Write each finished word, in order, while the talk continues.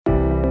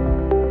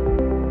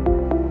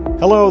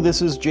Hello,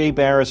 this is Jay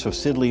Baris of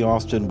Sidley,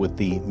 Austin with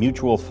the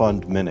Mutual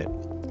Fund Minute.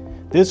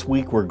 This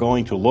week we're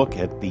going to look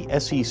at the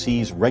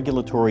SEC's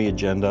regulatory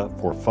agenda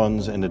for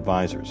funds and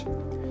advisors.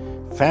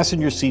 Fasten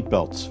your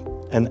seatbelts.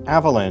 An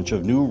avalanche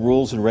of new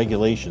rules and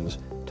regulations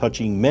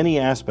touching many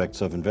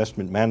aspects of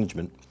investment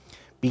management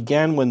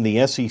began when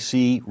the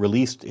SEC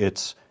released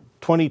its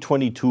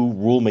 2022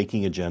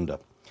 Rulemaking Agenda.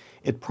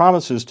 It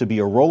promises to be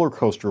a roller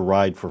coaster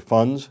ride for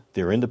funds,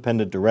 their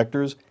independent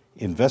directors,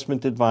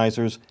 investment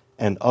advisors,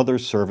 and other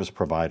service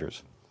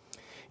providers.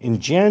 In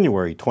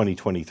January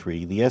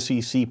 2023, the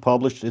SEC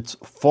published its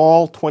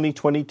Fall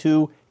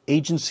 2022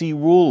 Agency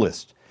Rule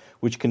List,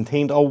 which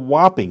contained a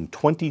whopping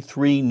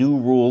 23 new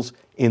rules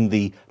in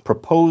the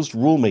proposed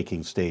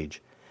rulemaking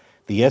stage.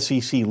 The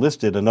SEC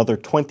listed another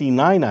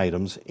 29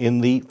 items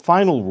in the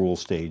final rule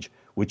stage,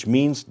 which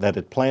means that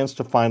it plans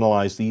to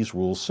finalize these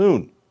rules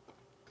soon.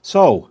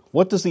 So,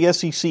 what does the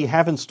SEC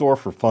have in store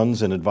for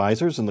funds and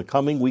advisors in the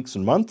coming weeks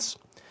and months?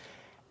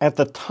 At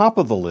the top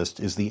of the list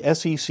is the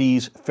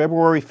SEC's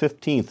February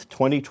 15,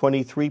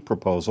 2023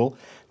 proposal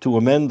to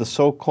amend the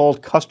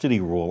so-called custody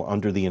rule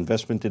under the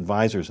Investment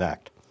Advisors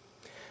Act.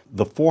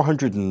 The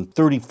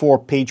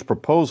 434-page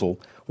proposal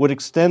would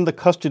extend the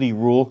custody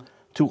rule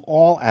to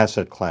all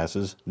asset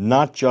classes,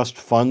 not just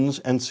funds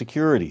and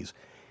securities,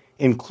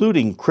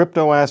 including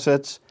crypto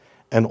assets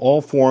and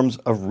all forms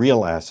of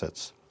real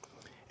assets.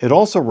 It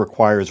also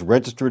requires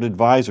registered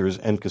advisors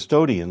and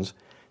custodians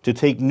to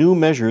take new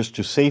measures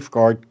to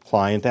safeguard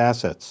client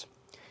assets.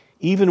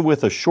 Even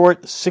with a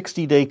short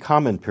 60-day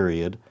comment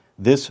period,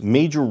 this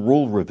major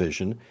rule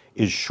revision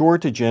is sure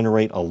to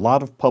generate a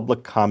lot of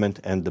public comment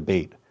and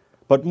debate.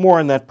 But more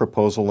on that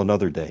proposal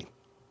another day.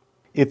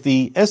 If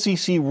the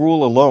SEC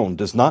rule alone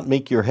does not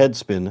make your head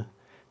spin,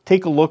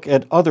 take a look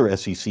at other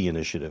SEC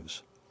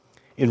initiatives.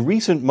 In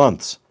recent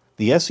months,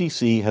 the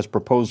SEC has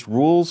proposed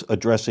rules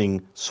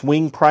addressing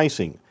swing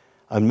pricing,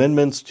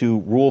 amendments to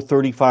Rule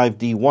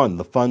 35d1,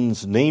 the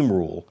fund's name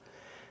rule,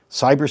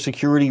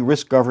 cybersecurity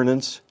risk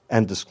governance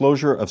and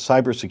disclosure of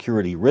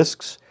cybersecurity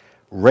risks,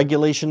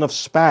 regulation of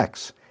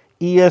SPACs,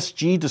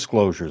 ESG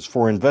disclosures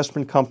for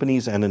investment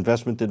companies and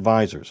investment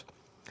advisors.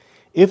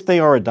 If they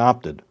are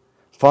adopted,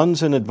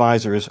 funds and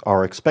advisors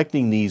are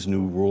expecting these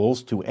new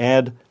rules to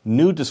add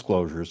new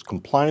disclosures,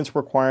 compliance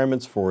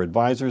requirements for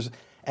advisors,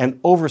 and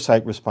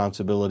oversight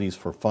responsibilities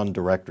for fund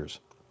directors.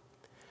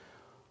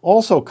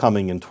 Also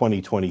coming in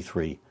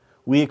 2023,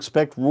 we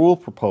expect rule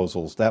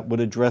proposals that would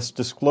address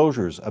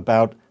disclosures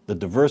about the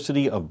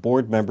diversity of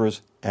board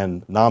members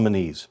and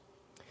nominees.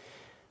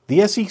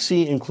 The SEC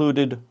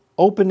included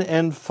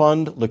open-end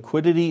fund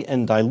liquidity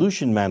and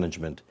dilution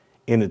management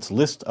in its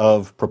list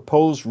of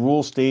proposed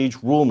rule stage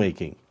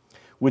rulemaking,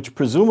 which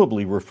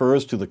presumably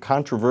refers to the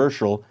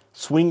controversial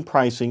swing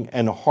pricing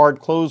and hard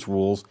close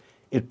rules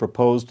it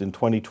proposed in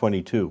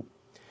 2022.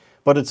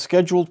 But it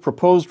scheduled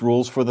proposed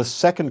rules for the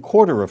second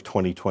quarter of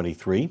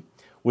 2023,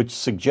 which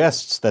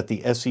suggests that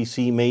the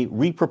SEC may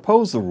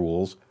repropose the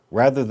rules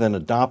rather than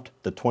adopt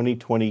the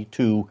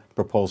 2022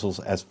 proposals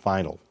as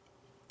final.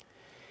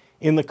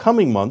 In the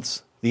coming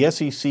months, the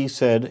SEC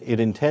said it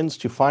intends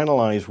to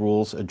finalize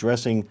rules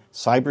addressing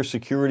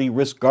cybersecurity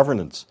risk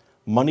governance,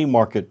 money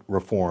market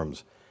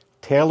reforms,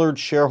 tailored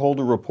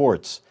shareholder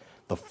reports,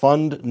 the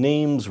fund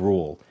names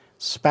rule,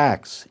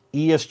 SPACs,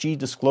 ESG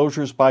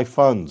disclosures by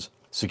funds,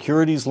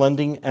 securities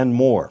lending, and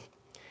more.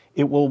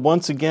 It will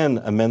once again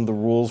amend the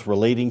rules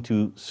relating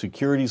to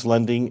securities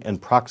lending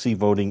and proxy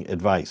voting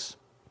advice.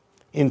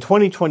 In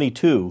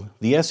 2022,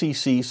 the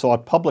SEC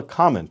sought public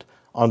comment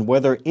on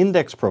whether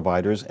index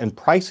providers and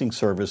pricing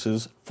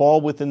services fall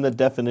within the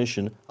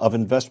definition of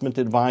investment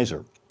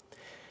advisor.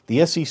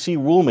 The SEC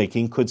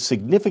rulemaking could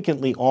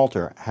significantly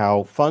alter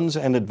how funds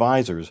and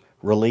advisors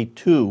relate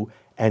to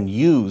and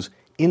use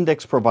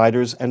index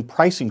providers and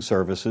pricing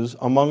services,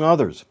 among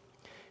others.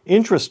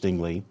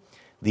 Interestingly,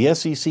 the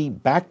SEC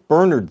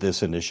backburnered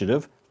this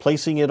initiative,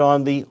 placing it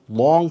on the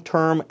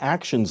long-term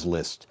actions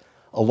list,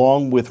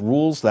 along with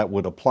rules that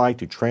would apply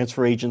to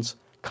transfer agents,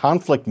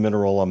 conflict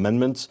mineral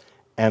amendments,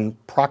 and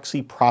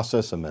proxy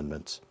process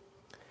amendments.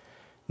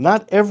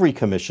 Not every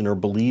commissioner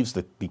believes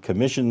that the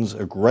Commission's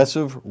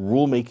aggressive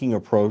rulemaking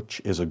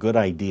approach is a good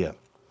idea.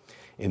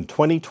 In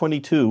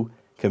 2022,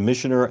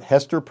 Commissioner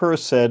Hester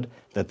Peirce said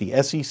that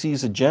the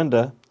SEC's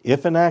agenda,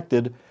 if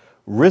enacted,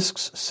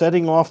 risks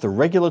setting off the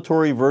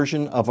regulatory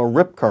version of a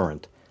rip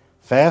current,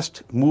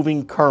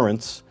 fast-moving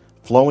currents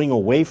flowing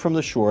away from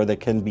the shore that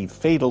can be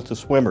fatal to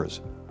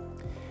swimmers.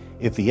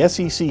 If the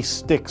SEC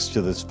sticks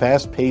to this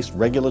fast-paced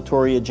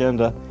regulatory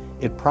agenda,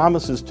 it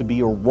promises to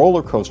be a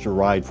roller coaster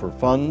ride for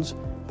funds,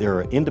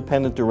 their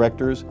independent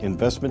directors,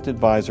 investment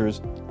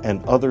advisors,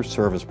 and other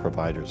service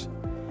providers.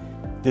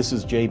 This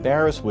is Jay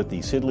Baris with the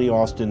Sidley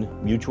Austin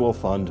Mutual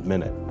Fund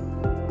Minute.